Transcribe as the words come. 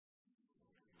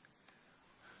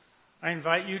I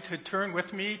invite you to turn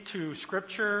with me to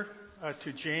Scripture,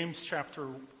 to James chapter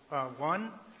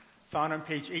 1, found on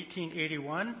page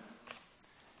 1881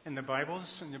 in the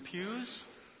Bibles in the pews.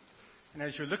 And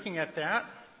as you're looking at that,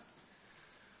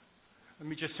 let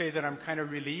me just say that I'm kind of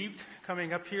relieved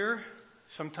coming up here.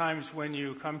 Sometimes when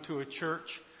you come to a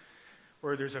church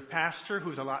where there's a pastor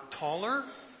who's a lot taller,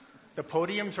 the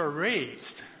podiums are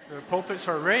raised, the pulpits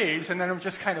are raised, and then I'm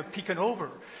just kind of peeking over.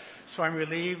 So I'm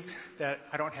relieved that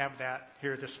I don't have that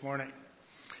here this morning.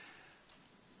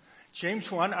 James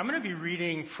 1, I'm going to be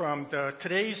reading from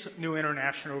today's New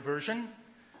International Version,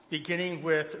 beginning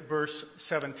with verse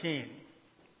 19.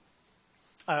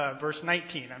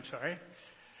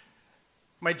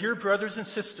 My dear brothers and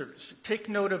sisters, take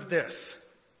note of this.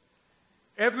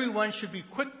 Everyone should be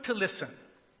quick to listen,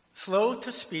 slow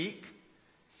to speak,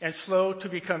 and slow to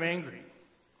become angry.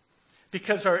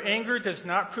 Because our anger does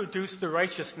not produce the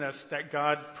righteousness that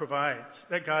God provides,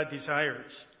 that God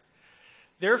desires.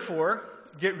 Therefore,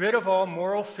 get rid of all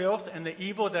moral filth and the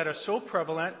evil that is so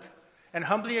prevalent, and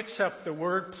humbly accept the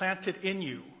word planted in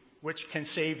you, which can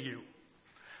save you.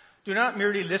 Do not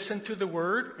merely listen to the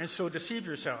word and so deceive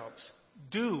yourselves.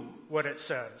 Do what it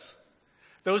says.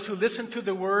 Those who listen to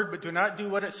the word but do not do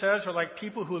what it says are like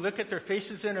people who look at their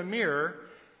faces in a mirror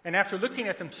and after looking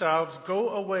at themselves, go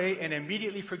away and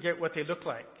immediately forget what they look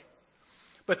like.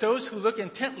 But those who look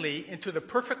intently into the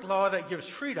perfect law that gives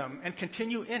freedom and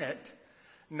continue in it,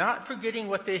 not forgetting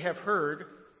what they have heard,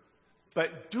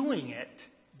 but doing it,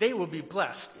 they will be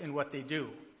blessed in what they do.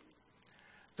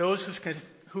 Those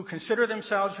who consider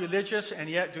themselves religious and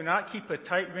yet do not keep a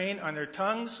tight rein on their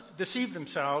tongues deceive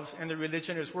themselves, and their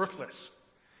religion is worthless.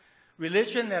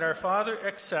 Religion that our Father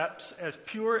accepts as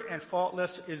pure and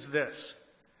faultless is this: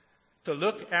 to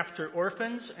look after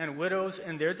orphans and widows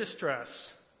in their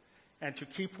distress, and to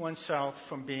keep oneself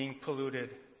from being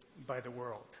polluted by the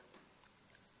world.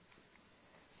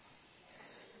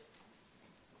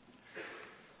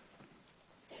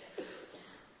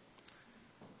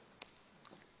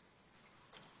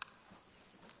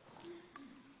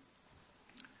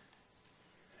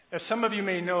 As some of you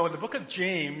may know, the book of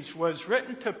James was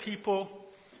written to people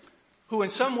who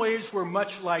in some ways were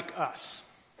much like us.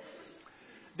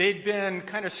 They'd been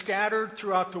kind of scattered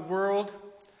throughout the world,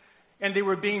 and they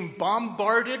were being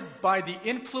bombarded by the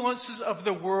influences of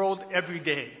the world every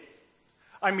day.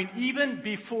 I mean, even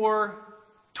before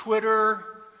Twitter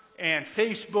and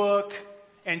Facebook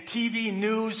and TV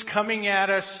news coming at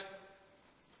us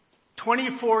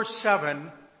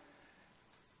 24/7,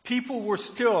 people were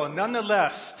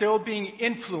nonetheless being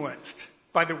influenced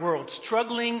by the world,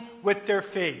 struggling with their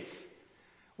faith,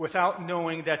 without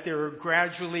knowing that they were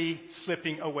gradually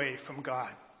slipping away from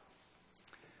God.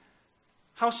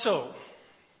 How so?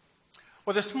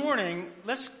 Well, this morning,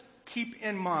 let's keep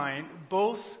in mind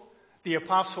both the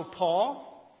Apostle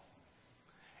Paul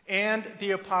and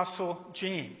the Apostle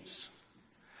James.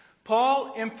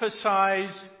 Paul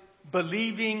emphasized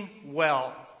believing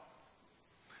well.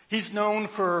 He's known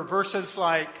for verses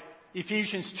like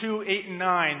Ephesians 2, 8, and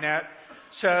 9 that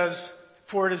says,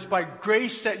 "For it is by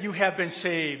grace that you have been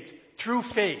saved, through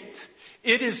faith.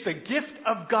 It is the gift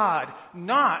of God,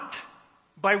 not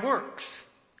by works."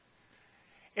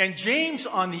 And James,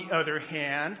 on the other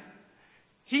hand,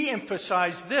 he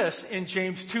emphasized this in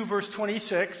James 2, verse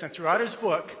 26, and throughout his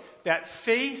book, that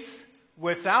faith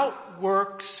without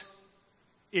works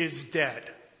is dead.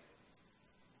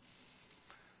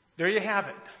 There you have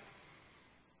it.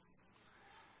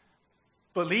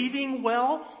 Believing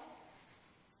well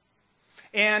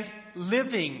and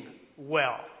living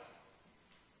well.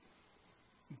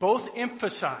 Both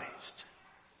emphasized.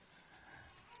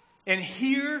 And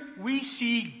here we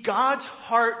see God's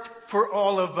heart for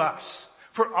all of us,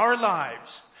 for our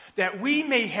lives, that we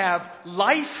may have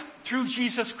life through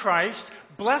Jesus Christ,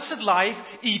 blessed life,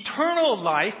 eternal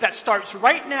life that starts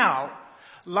right now,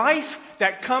 life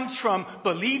that comes from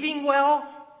believing well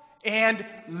and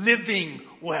living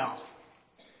well.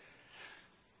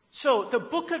 So the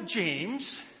book of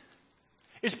James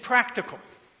is practical.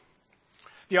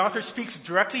 The author speaks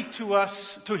directly to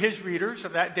us, to his readers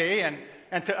of that day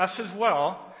and to us as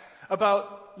well,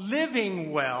 about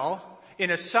living well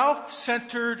in a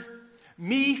self-centered,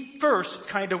 me-first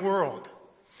kind of world.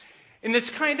 In this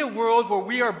kind of world where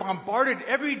we are bombarded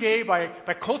every day by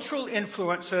cultural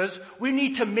influences, we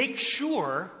need to make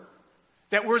sure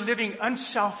that we're living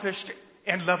unselfish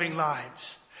and loving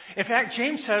lives. In fact,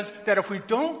 James says that if we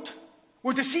don't,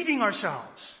 we're deceiving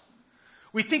ourselves.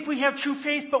 We think we have true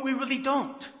faith, but we really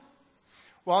don't.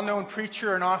 Well-known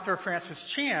preacher and author Francis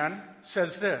Chan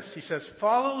says this. He says,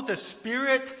 "Follow the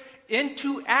Spirit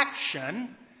into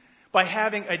action by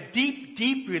having a deep,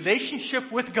 deep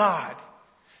relationship with God,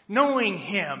 knowing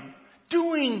Him,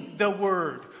 doing the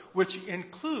Word, which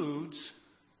includes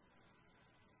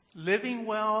living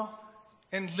well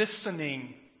and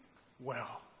listening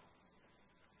well.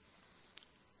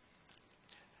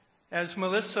 As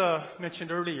Melissa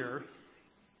mentioned earlier,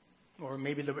 or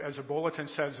maybe as a bulletin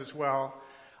says as well,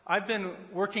 I've been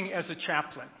working as a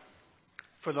chaplain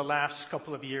for the last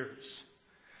couple of years.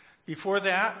 Before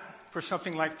that, for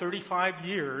something like 35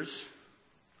 years,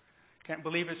 can't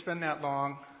believe it's been that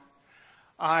long,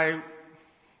 I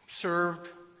served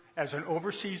as an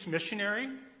overseas missionary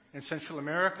in Central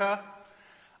America.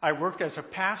 I worked as a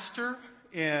pastor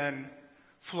in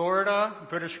Florida,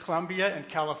 British Columbia, and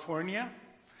California.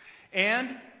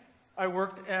 And I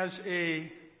worked as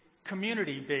a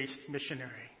community-based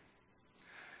missionary.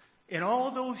 In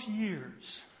all those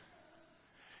years,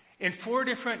 in 4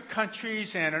 different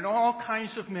countries and in all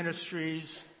kinds of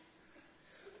ministries,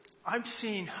 I've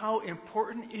seen how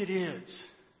important it is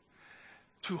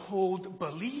to hold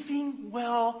believing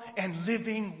well and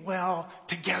living well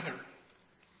together.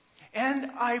 And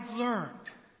I've learned,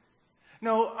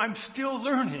 no, I'm still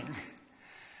learning,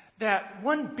 that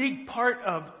one big part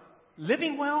of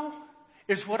living well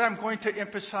is what I'm going to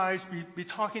emphasize, be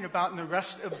talking about in the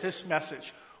rest of this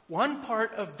message. One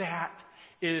part of that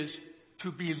is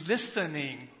to be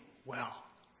listening well.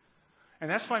 And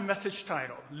that's my message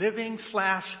title,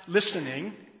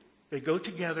 Living/Listening. They go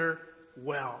together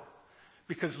well.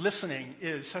 Because listening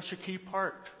is such a key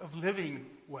part of living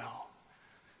well.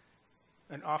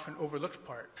 An often overlooked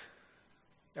part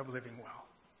of living well.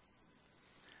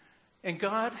 And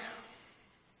God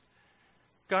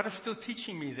is still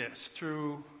teaching me this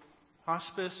through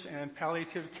hospice and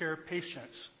palliative care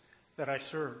patients that I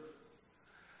serve.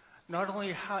 Not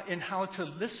only in how to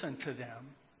listen to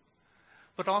them,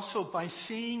 but also by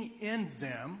seeing in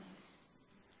them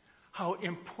how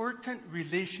important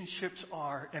relationships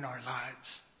are in our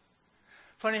lives.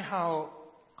 Funny how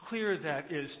clear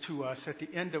that is to us at the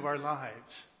end of our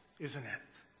lives, isn't it?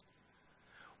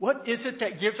 What is it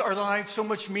that gives our lives so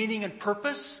much meaning and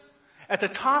purpose? At the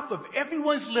top of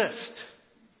everyone's list,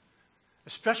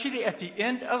 especially at the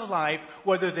end of life,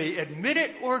 whether they admit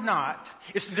it or not,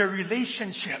 is their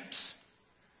relationships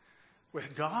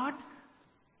with God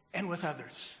and with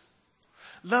others.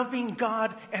 Loving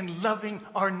God and loving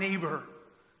our neighbor.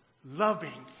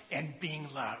 Loving and being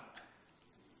loved.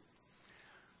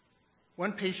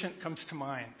 One patient comes to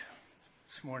mind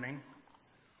this morning.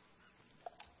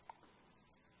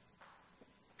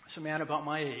 It's a man about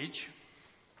my age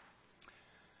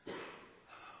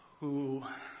who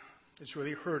is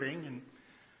really hurting and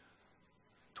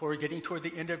getting toward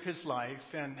the end of his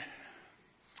life. And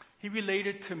he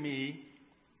related to me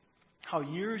how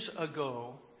years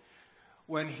ago,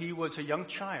 when he was a young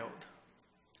child,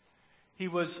 he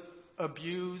was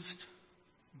abused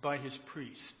by his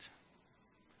priest.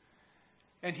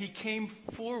 And he came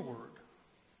forward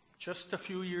just a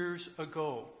few years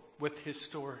ago with his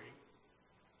story.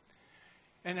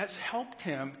 And that's helped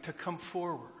him to come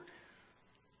forward.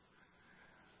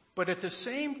 But at the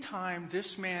same time,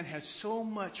 this man has so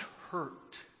much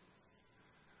hurt.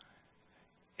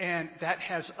 And that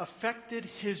has affected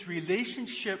his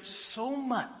relationship so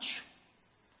much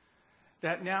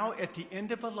that now at the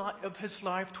end of his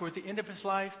life, toward the end of his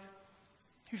life,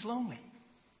 he's lonely.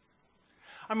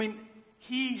 I mean,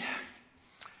 he's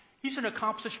an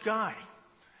accomplished guy.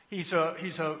 He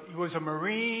was a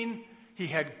Marine. He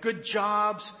had good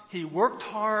jobs. He worked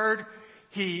hard.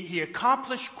 He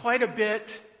accomplished quite a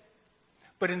bit.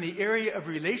 But in the area of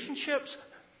relationships,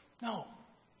 no.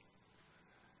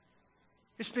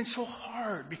 It's been so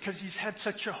hard because he's had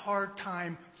such a hard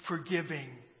time forgiving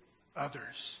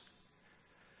others.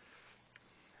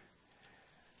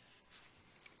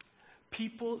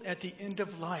 People at the end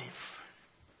of life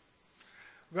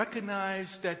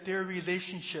recognize that their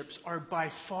relationships are by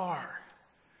far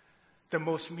the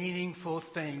most meaningful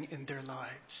thing in their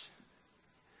lives.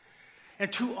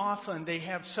 And too often they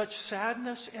have such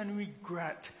sadness and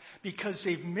regret because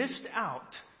they've missed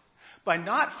out by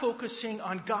not focusing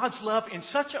on God's love in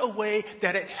such a way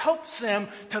that it helps them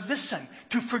to listen,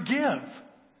 to forgive,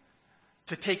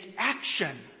 to take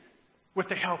action with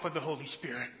the help of the Holy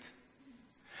Spirit.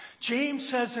 James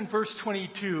says in verse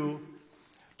 22,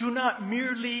 do not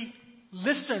merely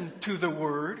listen to the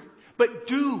word, but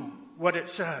do what it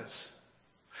says.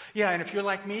 Yeah, and if you're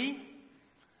like me,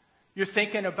 you're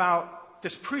thinking about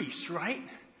this priest, right?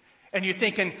 And you're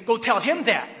thinking, go tell him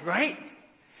that, right?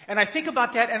 And I think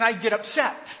about that and I get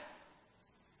upset.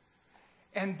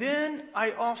 And then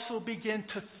I also begin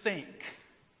to think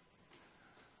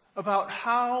about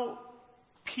how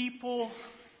people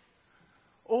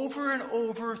over and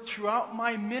over throughout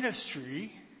my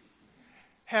ministry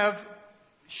have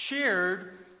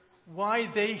shared why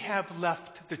they have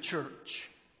left the church.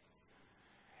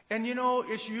 And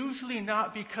it's usually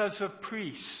not because of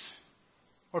priests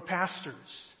or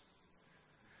pastors,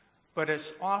 but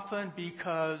it's often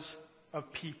because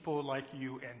of people like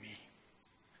you and me.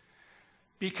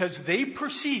 Because they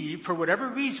perceive, for whatever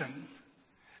reason,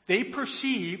 they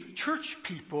perceive church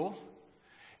people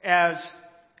as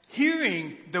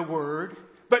hearing the word,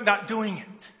 but not doing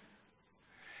it.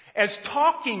 As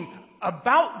talking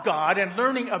about God and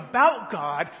learning about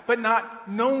God, but not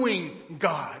knowing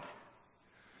God.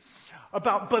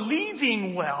 About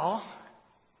believing well,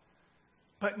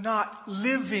 but not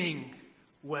living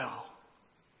well.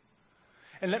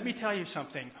 And let me tell you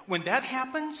something. When that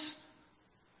happens,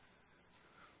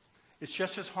 it's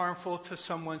just as harmful to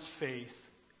someone's faith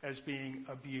as being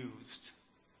abused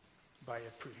by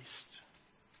a priest.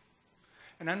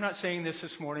 And I'm not saying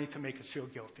this morning to make us feel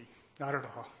guilty. Not at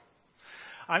all.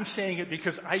 I'm saying it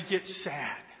because I get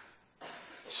sad,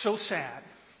 so sad,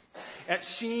 at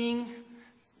seeing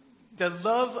the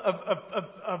love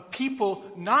of people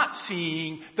not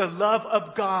seeing the love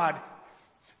of God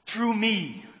through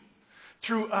me,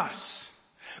 through us.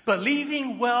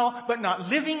 Believing well but not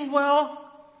living well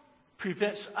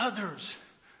prevents others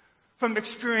from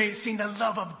experiencing the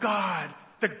love of God,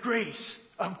 the grace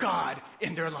of God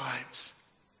in their lives.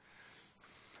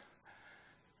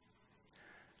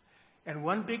 And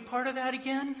one big part of that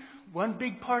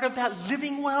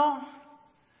living well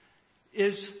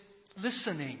is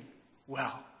listening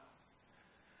well.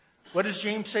 What does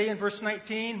James say in verse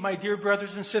 19? My dear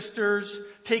brothers and sisters,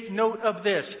 take note of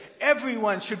this.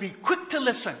 Everyone should be quick to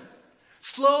listen,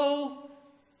 slow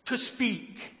to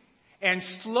speak, and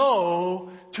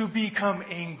slow to become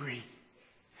angry.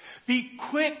 Be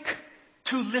quick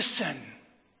to listen.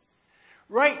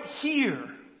 Right here.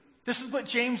 This is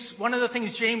what one of the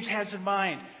things James has in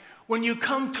mind. When you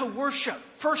come to worship,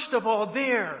 first of all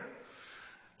there,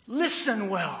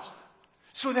 listen well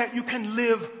so that you can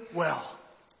live well.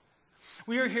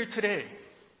 We are here today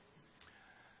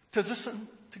to listen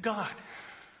to God.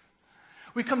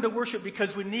 We come to worship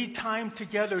because we need time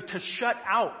together to shut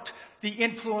out the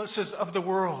influences of the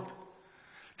world,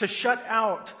 to shut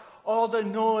out all the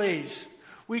noise.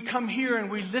 We come here and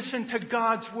we listen to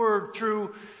God's word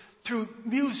through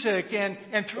music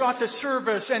and throughout the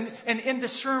service and in the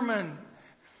sermon.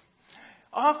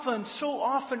 So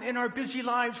often in our busy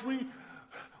lives,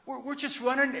 we're just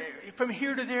running from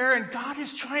here to there, and God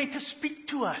is trying to speak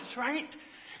to us, right?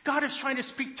 God is trying to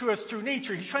speak to us through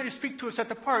nature. He's trying to speak to us at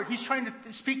the park. He's trying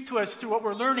to speak to us through what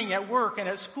we're learning at work and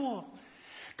at school.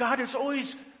 God is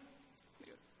always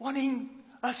wanting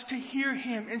us to hear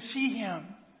Him and see Him.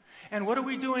 And what are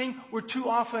we doing? We're too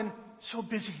often so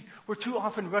busy. We're too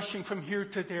often rushing from here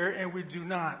to there, and we do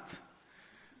not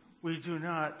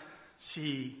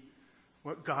see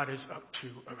what God is up to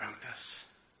around us.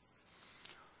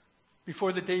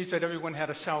 Before the days that everyone had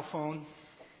a cell phone,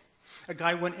 a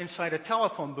guy went inside a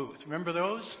telephone booth. Remember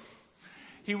those?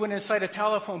 He went inside a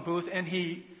telephone booth and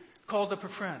he called up a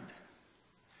friend.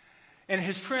 And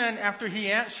his friend, after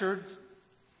he answered,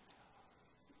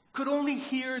 could only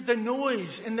hear the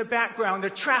noise in the background, the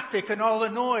traffic and all the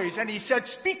noise. And he said,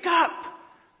 "Speak up.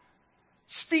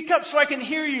 Speak up so I can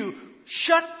hear you.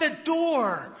 Shut the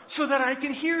door so that I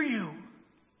can hear you."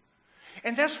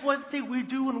 And that's what we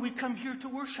do when we come here to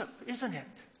worship, isn't it?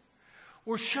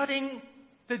 We're shutting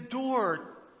the door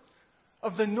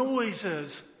of the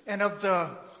noises and of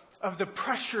the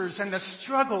pressures and the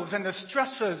struggles and the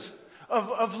stresses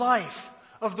of life,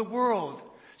 of the world,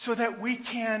 so that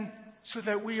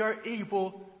we are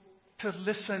able to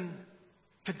listen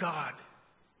to God.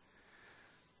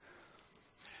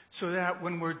 So that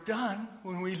when we're done,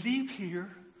 when we leave here,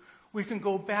 we can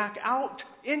go back out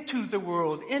into the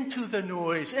world, into the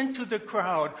noise, into the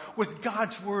crowd, with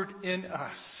God's word in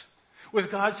us, with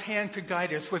God's hand to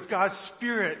guide us, with God's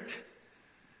Spirit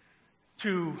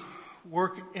to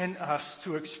work in us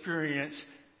to experience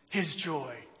His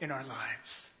joy in our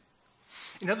lives.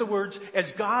 In other words,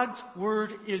 as God's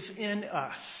word is in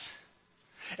us,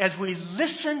 as we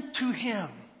listen to Him,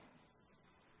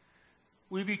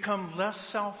 we become less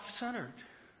self-centered.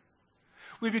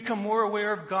 We become more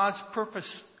aware of God's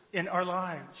purpose in our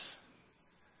lives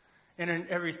and in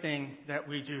everything that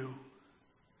we do.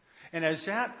 And as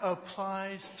that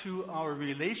applies to our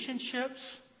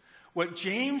relationships, what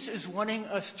James is wanting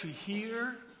us to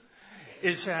hear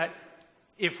is that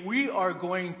if we are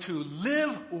going to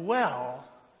live well,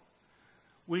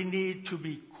 we need to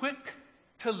be quick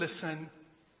to listen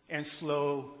and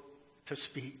slow to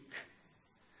speak.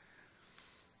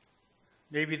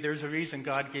 Maybe there's a reason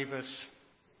God gave us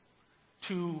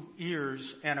 2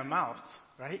 ears and a mouth,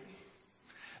 right?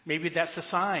 Maybe that's a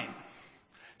sign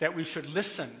that we should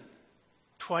listen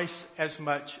twice as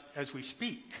much as we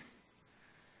speak,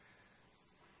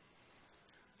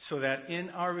 so that in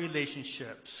our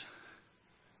relationships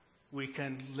we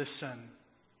can listen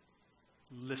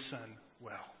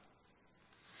well.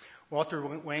 Walter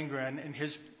Wangerin, in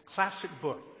his classic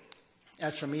book,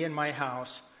 As for Me and My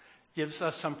House, gives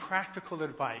us some practical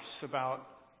advice about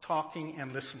talking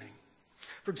and listening.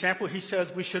 For example, he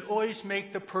says we should always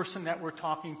make the person that we're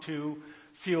talking to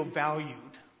feel valued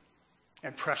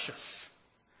and precious,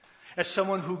 as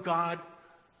someone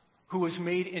who was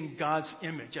made in God's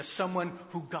image, as someone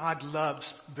who God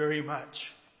loves very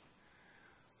much.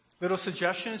 Little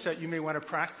suggestions that you may want to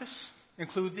practice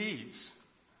include these.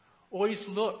 Always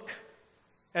look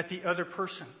at the other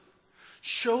person.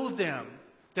 Show them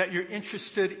that you're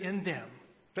interested in them,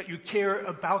 that you care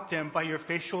about them by your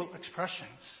facial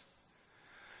expressions.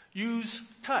 Use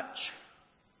touch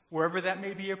wherever that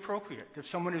may be appropriate. If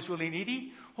someone is really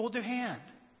needy, hold their hand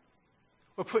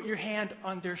or put your hand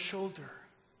on their shoulder.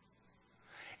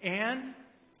 And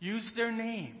use their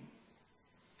name.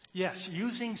 Yes,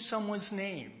 using someone's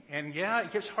name. And yeah,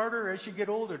 it gets harder as you get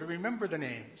older to remember the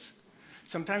names.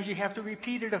 Sometimes you have to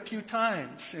repeat it a few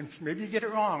times, and maybe you get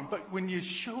it wrong. But when you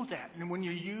show that, and when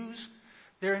you use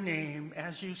their name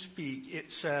as you speak,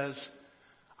 it says,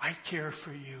 I care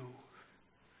for you.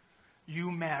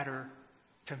 You matter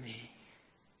to me.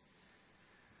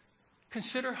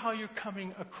 Consider how you're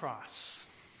coming across.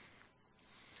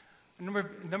 A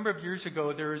number of years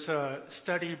ago, there was a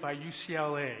study by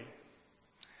UCLA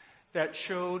that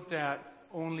showed that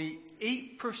only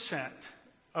 8%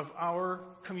 of our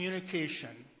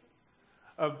communication,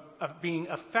 of being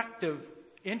effective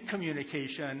in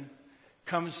communication,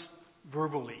 comes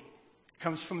verbally,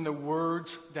 comes from the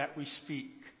words that we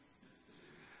speak.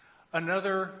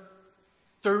 Another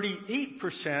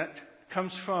 38%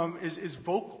 is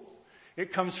vocal.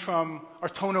 It comes from our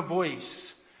tone of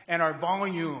voice and our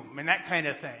volume and that kind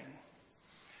of thing.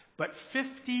 But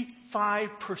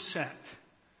 55%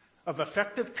 of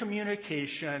effective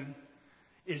communication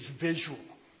is visual,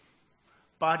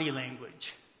 body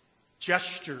language,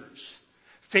 gestures,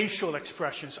 facial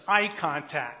expressions, eye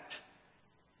contact,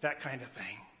 that kind of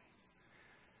thing.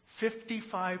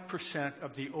 55%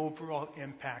 of the overall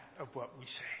impact of what we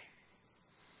say.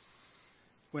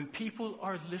 When people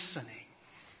are listening,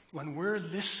 when we're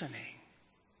listening,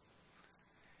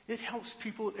 it helps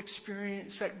people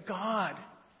experience that God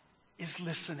is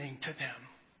listening to them.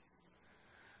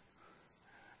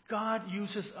 God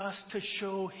uses us to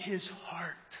show His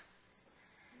heart.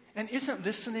 And isn't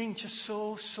listening just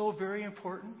so very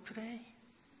important today?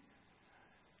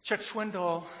 Chuck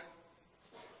Swindoll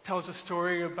tells a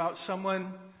story about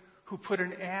someone who put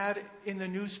an ad in the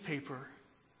newspaper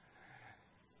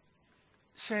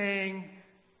saying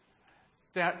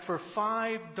that for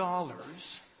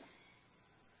 $5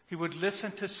 he would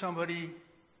listen to somebody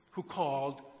who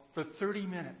called for 30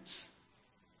 minutes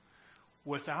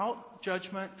without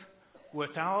judgment,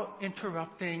 without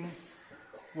interrupting,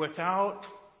 without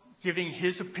giving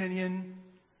his opinion,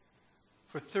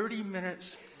 for 30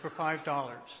 minutes for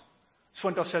 $5.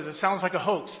 Swindoll says, it sounds like a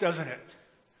hoax, doesn't it?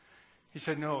 He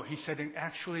said, no. He said, and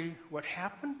actually what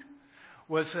happened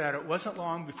was that it wasn't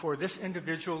long before this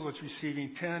individual was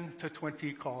receiving 10 to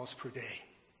 20 calls per day.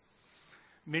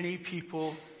 Many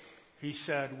people, he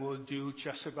said, will do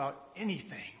just about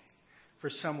anything for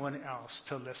someone else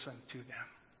to listen to them.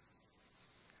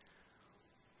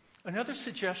 Another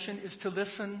suggestion is to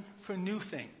listen for new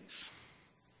things.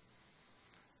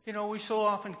 You know, we so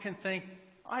often can think,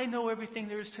 I know everything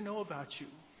there is to know about you.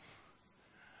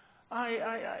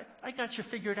 I got you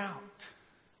figured out.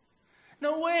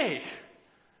 No way.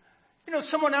 You know,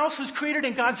 someone else who's created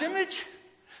in God's image,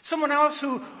 someone else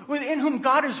in whom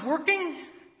God is working,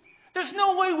 there's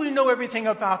no way we know everything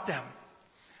about them.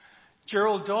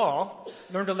 Gerald Dahl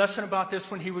learned a lesson about this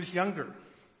when he was younger.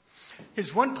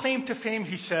 His one claim to fame,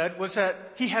 he said, was that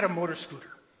he had a motor scooter.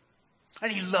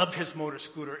 And he loved his motor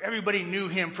scooter. Everybody knew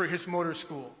him for his motor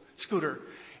scooter.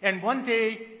 And one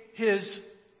day, his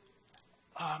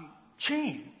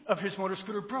chain of his motor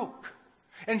scooter broke.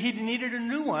 And he needed a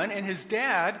new one. And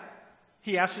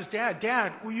he asked his dad,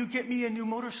 Dad, will you get me a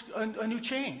new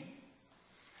chain?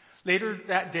 Later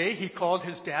that day, he called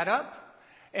his dad up.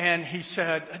 And he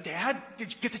said, Dad,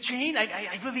 did you get the chain?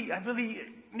 I really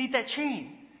need that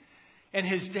chain. And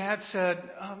his dad said,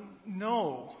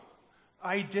 no,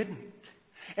 I didn't.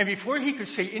 And before he could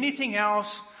say anything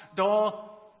else, Dahl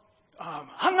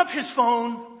hung up his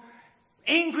phone,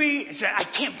 angry, and said, I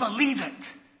can't believe it.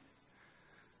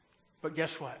 But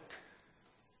guess what?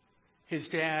 His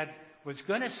dad was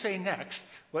going to say next,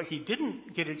 what he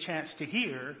didn't get a chance to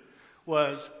hear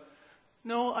was,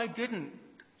 no, I didn't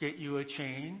get you a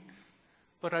chain,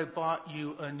 but I bought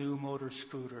you a new motor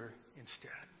scooter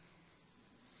instead.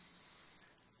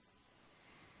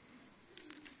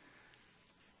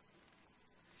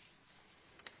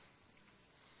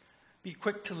 Be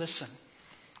quick to listen,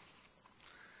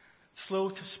 slow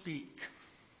to speak,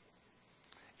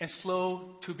 and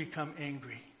slow to become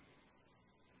angry.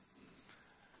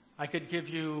 I could give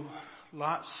you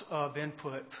lots of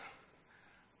input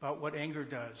about what anger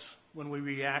does when we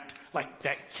react like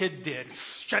that kid did,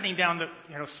 slamming down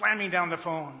the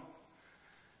phone.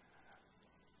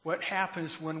 What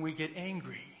happens when we get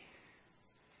angry,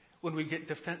 when we get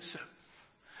defensive?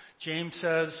 James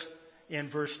says in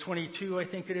verse 22, I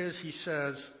think it is, he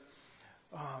says,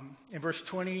 in verse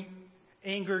 20,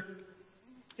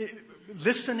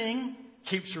 listening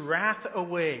keeps wrath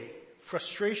away,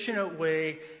 frustration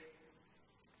away.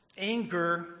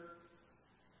 Anger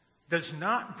does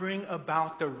not bring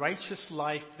about the righteous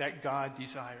life that God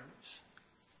desires.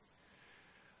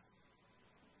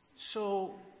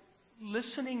 So,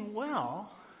 listening well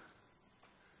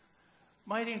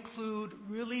might include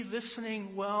really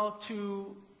listening well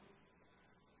to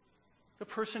the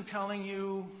person telling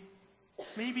you,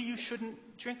 maybe you shouldn't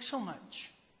drink so much.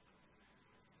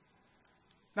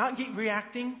 Not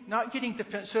reacting, not getting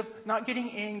defensive, not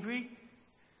getting angry,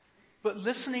 but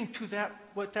listening to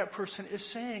what that person is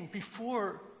saying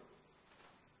before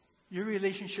your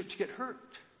relationships get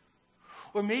hurt.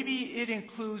 Or maybe it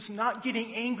includes not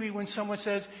getting angry when someone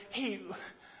says, hey,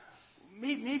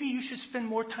 maybe you should spend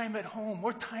more time at home,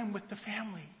 more time with the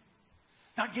family.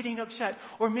 Not getting upset.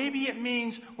 Or maybe it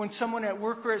means when someone at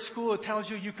work or at school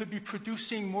tells you you could be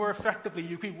producing more effectively,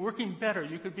 you could be working better,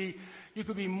 you could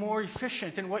be more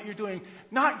efficient in what you're doing.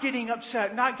 Not getting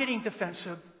upset, not getting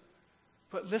defensive,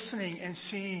 but listening and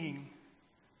seeing,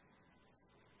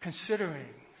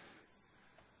 considering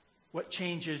what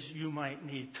changes you might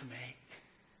need to make.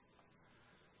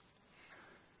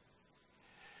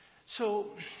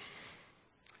 So,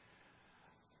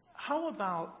 how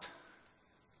about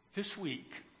this week?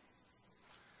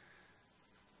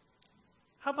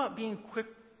 How about being quick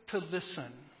to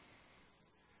listen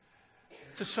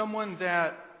to someone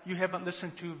that you haven't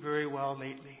listened to very well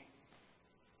lately?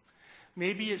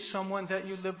 Maybe it's someone that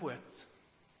you live with,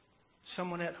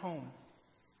 someone at home.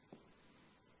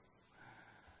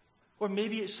 Or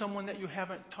maybe it's someone that you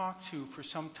haven't talked to for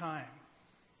some time.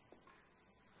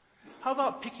 How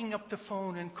about picking up the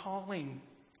phone and calling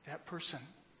that person?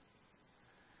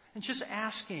 And just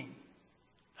asking,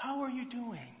 how are you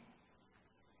doing?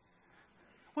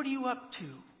 What are you up to?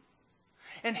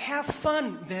 And have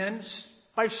fun then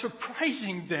by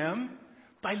surprising them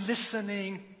by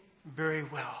listening very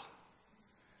well.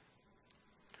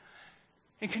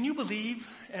 And can you believe,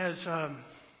 as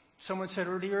someone said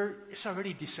earlier, it's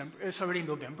already December, it's already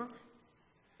November?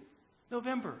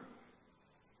 November.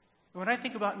 When I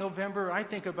think about November, I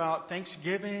think about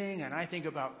Thanksgiving, and I think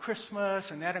about Christmas,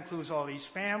 and that includes all these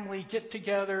family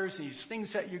get-togethers, these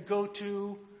things that you go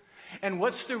to. And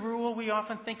what's the rule we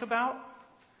often think about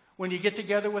when you get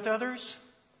together with others?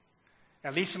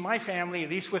 At least in my family,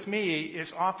 at least with me,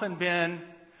 it's often been,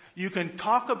 you can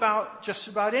talk about just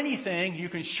about anything, you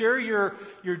can share your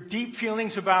deep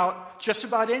feelings about just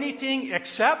about anything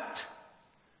except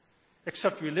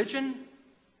religion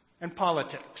and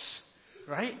politics,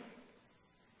 right?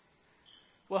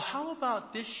 Well, how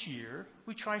about this year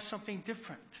we try something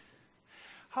different?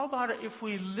 How about if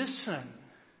we listen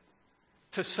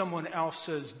to someone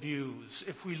else's views,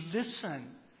 if we listen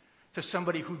to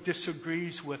somebody who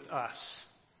disagrees with us,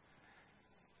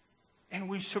 and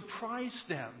we surprise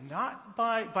them, not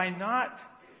by not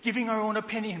giving our own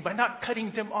opinion, by not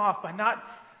cutting them off, by not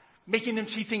making them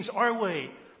see things our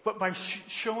way, but by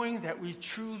showing that we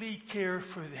truly care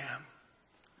for them.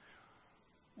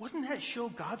 Wouldn't that show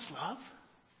God's love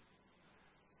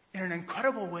in an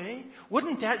incredible way?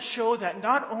 Wouldn't that show that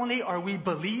not only are we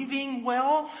believing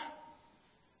well,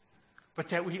 but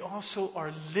that we also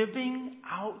are living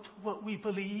out what we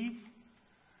believe?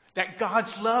 That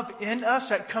God's love in us,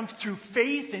 that comes through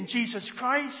faith in Jesus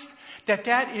Christ,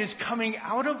 that is coming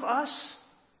out of us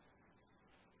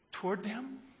toward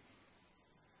them?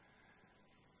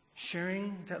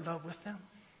 Sharing that love with them?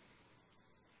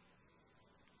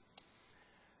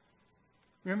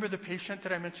 Remember the patient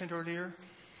that I mentioned earlier?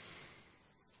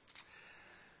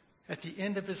 At the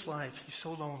end of his life, he's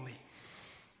so lonely.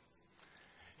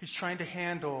 He's trying to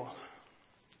handle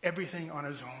everything on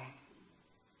his own.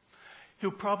 He'll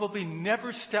probably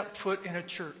never step foot in a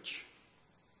church.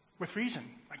 with reason.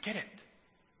 I get it.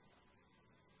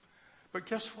 But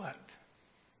guess what?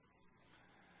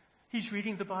 He's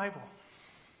reading the Bible.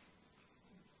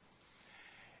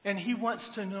 And he wants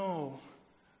to know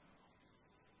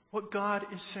what God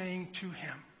is saying to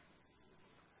him.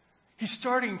 He's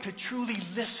starting to truly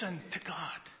listen to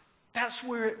God. That's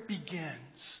where it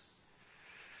begins.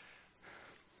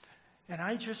 And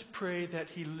I just pray that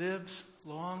he lives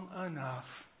long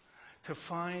enough to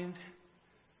find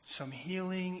some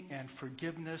healing and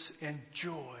forgiveness and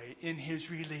joy in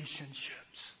his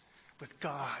relationships with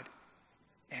God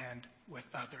and with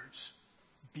others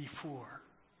before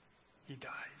he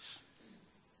dies.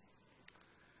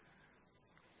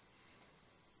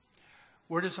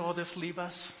 Where does all this leave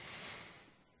us?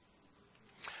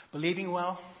 Believing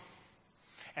well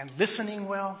and listening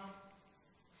well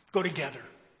go together.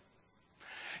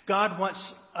 God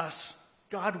wants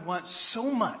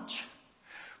so much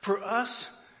for us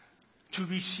to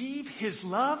receive his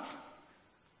love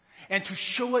and to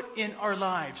show it in our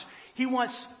lives. He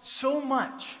wants so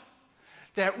much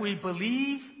that we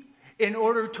believe in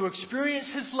order to experience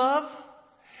his love,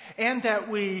 and that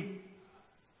we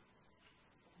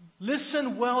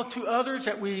listen well to others,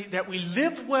 that we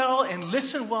live well and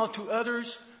listen well to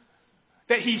others,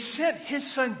 that he sent his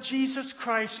son Jesus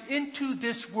Christ into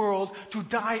this world to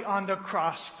die on the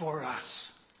cross for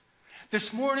us.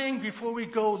 This morning, before we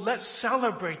go, let's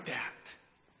celebrate that.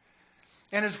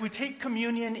 And as we take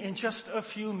communion in just a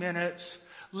few minutes,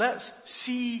 let's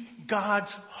see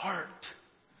God's heart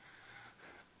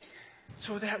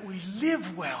so that we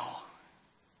live well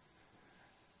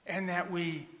and that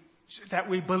we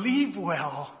believe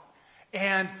well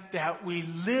and that we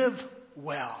live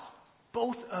well.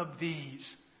 Both of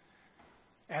these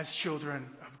as children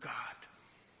of God.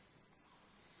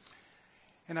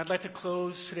 And I'd like to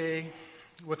close today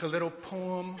with a little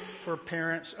poem for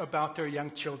parents about their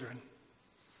young children,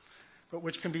 but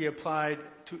which can be applied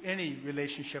to any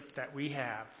relationship that we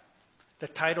have. The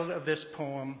title of this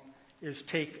poem is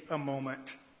Take a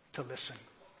Moment to Listen.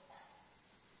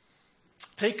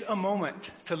 Take a moment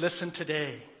to listen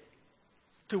today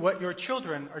to what your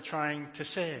children are trying to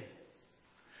say.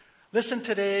 Listen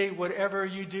today, whatever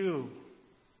you do,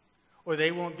 or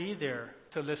they won't be there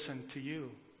to listen to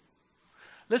you.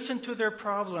 Listen to their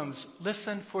problems.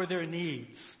 Listen for their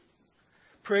needs.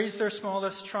 Praise their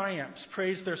smallest triumphs.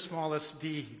 Praise their smallest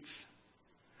deeds.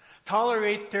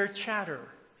 Tolerate their chatter.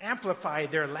 Amplify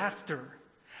their laughter.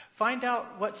 Find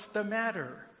out what's the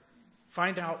matter.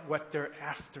 Find out what they're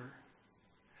after.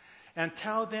 And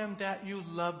tell them that you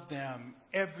love them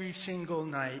every single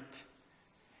night.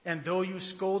 And though you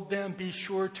scold them, be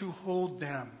sure to hold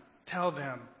them. Tell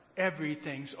them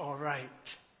everything's all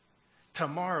right.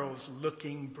 Tomorrow's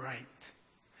looking bright.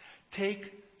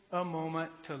 Take a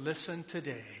moment to listen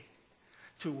today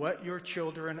to what your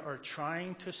children are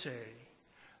trying to say.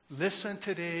 Listen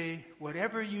today,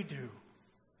 whatever you do,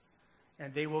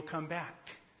 and they will come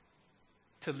back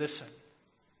to listen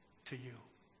to you.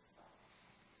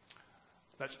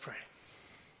 Let's pray.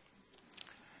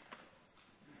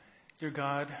 Dear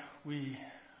God,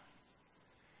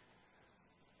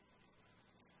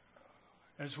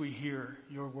 as we hear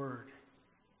your word,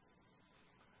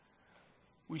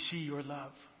 we see your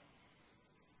love.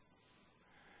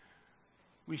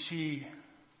 We see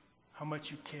how much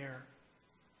you care.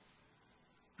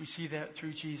 We see that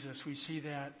through Jesus. We see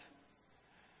that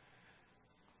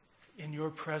in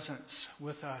your presence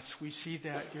with us. We see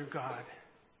that, dear God.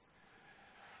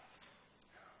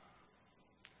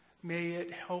 May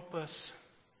it help us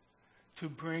to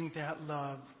bring that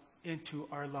love into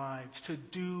our lives, to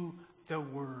do the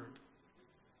word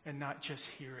and not just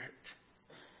hear it.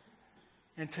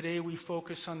 And today we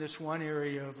focus on this one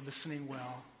area of listening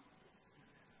well.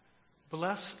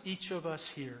 Bless each of us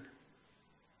here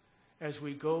as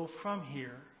we go from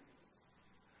here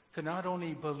to not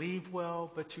only believe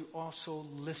well, but to also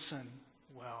listen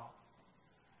well.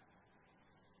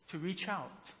 To reach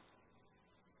out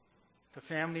to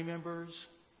family members,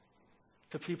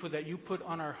 to people that you put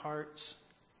on our hearts,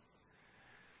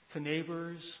 to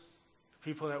neighbors, to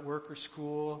people at work or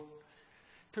school,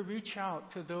 to reach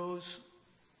out to those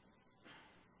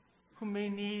who may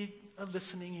need a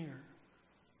listening ear,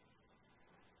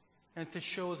 and to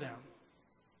show them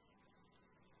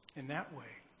in that way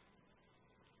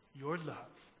your love.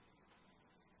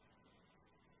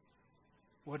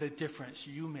 What a difference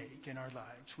you make in our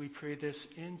lives. We pray this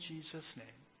in Jesus' name.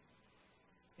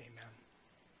 Amen.